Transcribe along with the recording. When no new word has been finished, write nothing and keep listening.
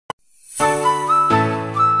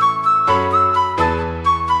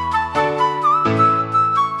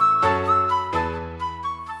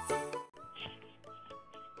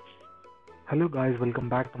guys, welcome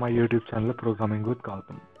back to my YouTube channel Programming with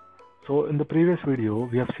Gautam. So in the previous video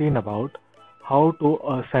we have seen about how to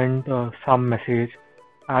send some message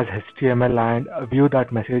as HTML and view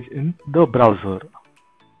that message in the browser.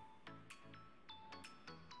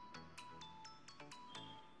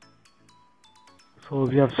 So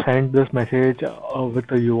we have sent this message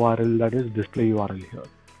with a URL, that is display URL here.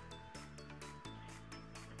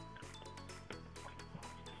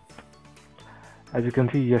 As you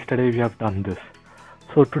can see, yesterday we have done this.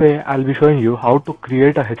 So today I'll be showing you how to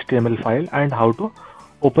create a HTML file and how to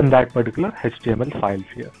open that particular HTML file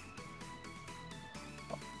here.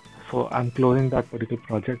 So I'm closing that particular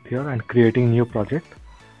project here and creating new project,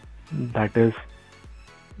 that is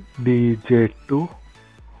DJ2,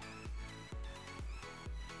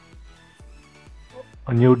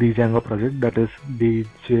 a new Django project, that is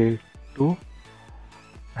DJ2,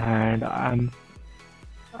 and I'm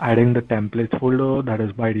adding the templates folder, that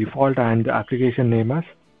is by default, and the application name as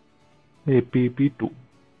app2.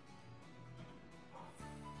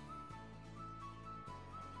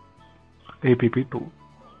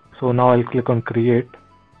 So now I'll click on create.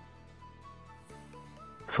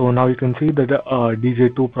 So now you can see that the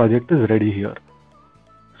DJ2 project is ready here.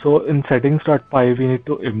 So in settings.py we need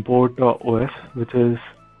to import OS, which is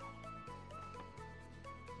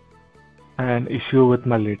an issue with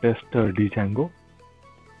my latest Django.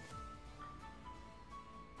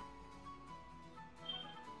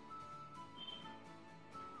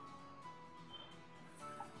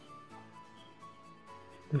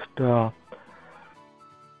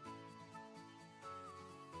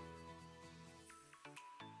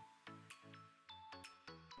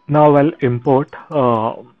 Now I'll import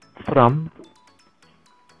from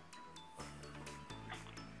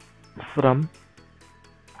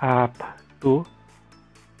app to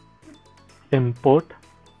import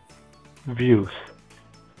views.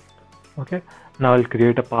 Okay, now I'll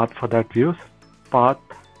create a path for that views, path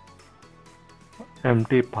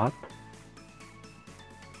empty path,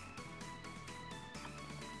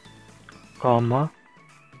 comma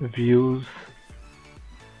views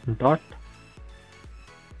dot,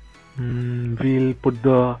 we'll put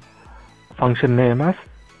the function name as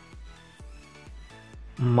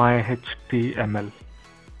myhtml.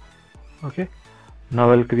 Okay, now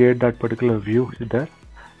I'll create that particular view there.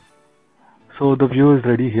 So the view is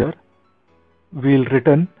ready here. We'll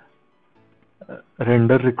return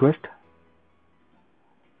render request,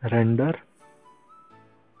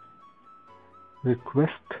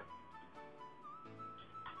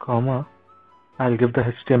 comma, I'll give the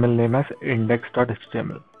HTML name as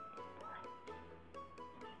index.html.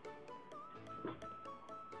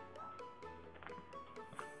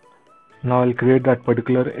 Now I'll create that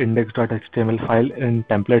particular index.html file in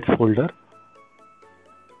templates folder.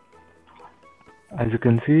 As you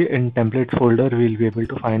can see, in templates folder we'll be able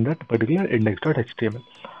to find that particular index.html.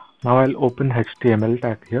 Now I'll open HTML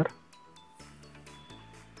tag here.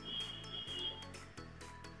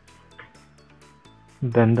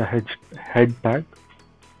 Then the head tag,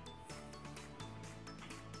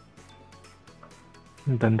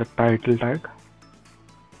 then the title tag,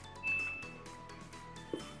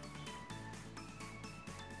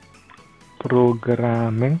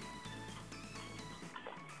 programming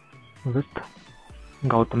with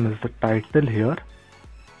Gautam is the title here.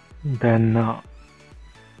 Then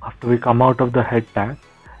after we come out of the head tag,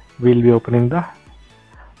 we'll be opening the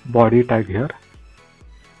body tag here.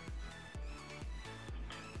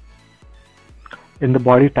 In the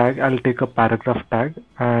body tag, I'll take a paragraph tag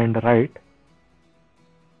and write,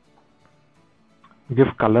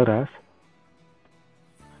 give color as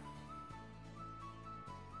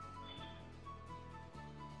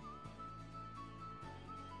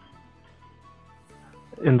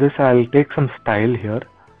in this. I'll take some style here,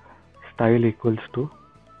 style equals to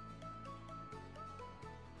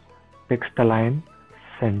text align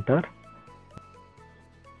center,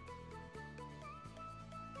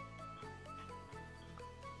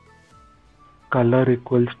 color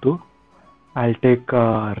equals to, I'll take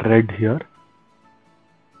red here,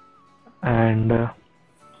 and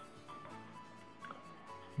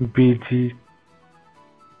BG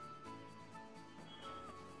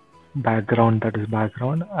background, that is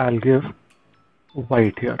background, I'll give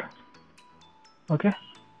white here. Okay,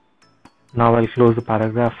 now I'll close the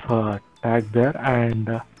paragraph tag there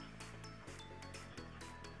and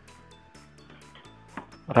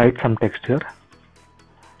write some text here.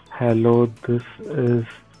 Hello, this is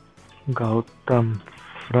Gautam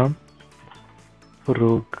from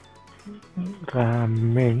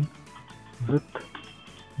Programming with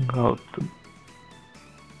Gautam.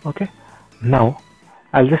 Okay, now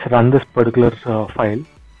I'll just run this particular file.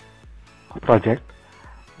 project,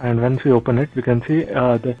 and once we open it, we can see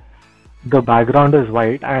the background is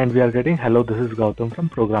white, and we are getting hello, this is Gautam from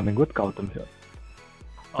Programming with Gautam here.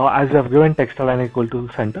 As we have given text align equal to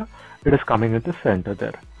center, it is coming at the center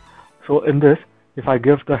there. So in this, if I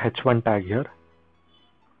give the h1 tag here,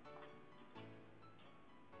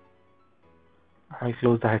 I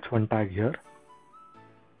close the h1 tag here,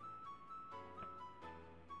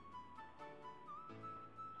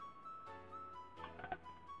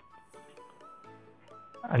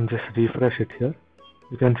 and just refresh it here,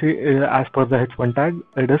 you can see as per the h1 tag,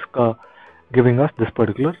 it is giving us this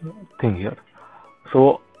particular thing here.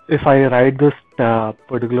 So if I write this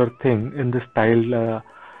particular thing in the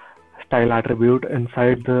style attribute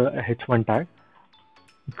inside the h1 tag,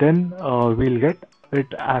 then we'll get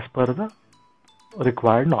it as per the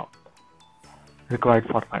required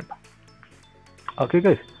format. Okay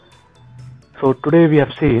guys, so today we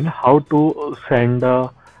have seen how to send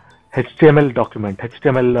a HTML document,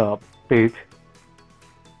 HTML page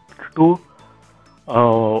to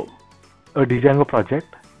a Django project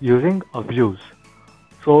using views.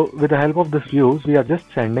 So with the help of this views, we are just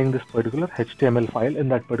sending this particular HTML file in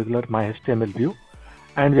that particular my HTML view,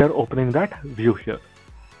 and we are opening that view here.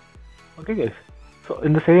 Okay guys, so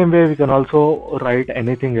in the same way we can also write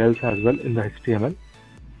anything else as well in the HTML.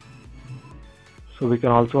 So we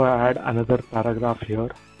can also add another paragraph here.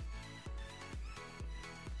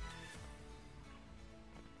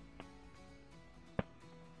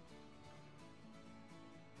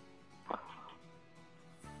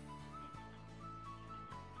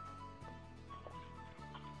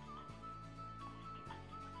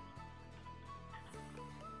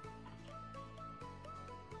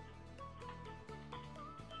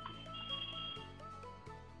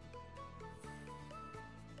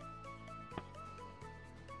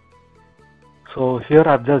 So here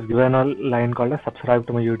I've just given a line called as subscribe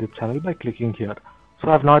to my YouTube channel by clicking here. So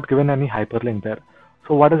I've not given any hyperlink there.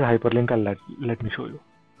 So what is a hyperlink? Let me show you.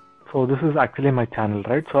 So this is actually my channel,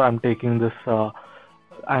 right? So I'm taking this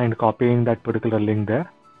and copying that particular link there.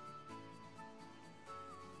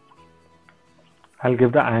 I'll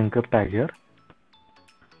give the anchor tag here.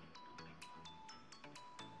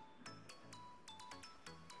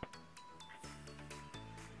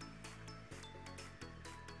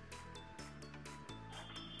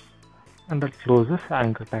 And that closes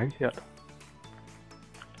anchor tag here.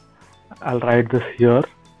 I'll write this here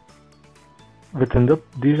within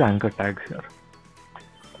these anchor tags here.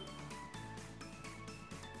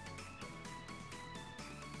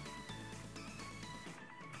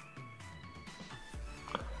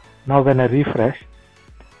 Now when I refresh,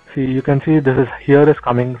 see, you can see this is here is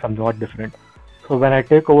coming somewhat different. So when I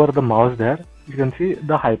take over the mouse there, you can see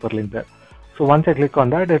the hyperlink there. So once I click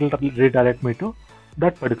on that, it will redirect me to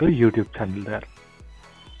that particular YouTube channel there.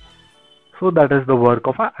 So that is the work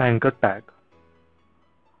of an anchor tag.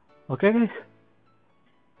 Okay guys,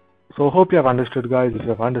 so hope you have understood guys. If you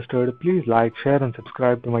have understood, please like, share and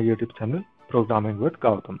subscribe to my YouTube channel Programming with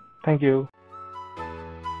Gautam. Thank you.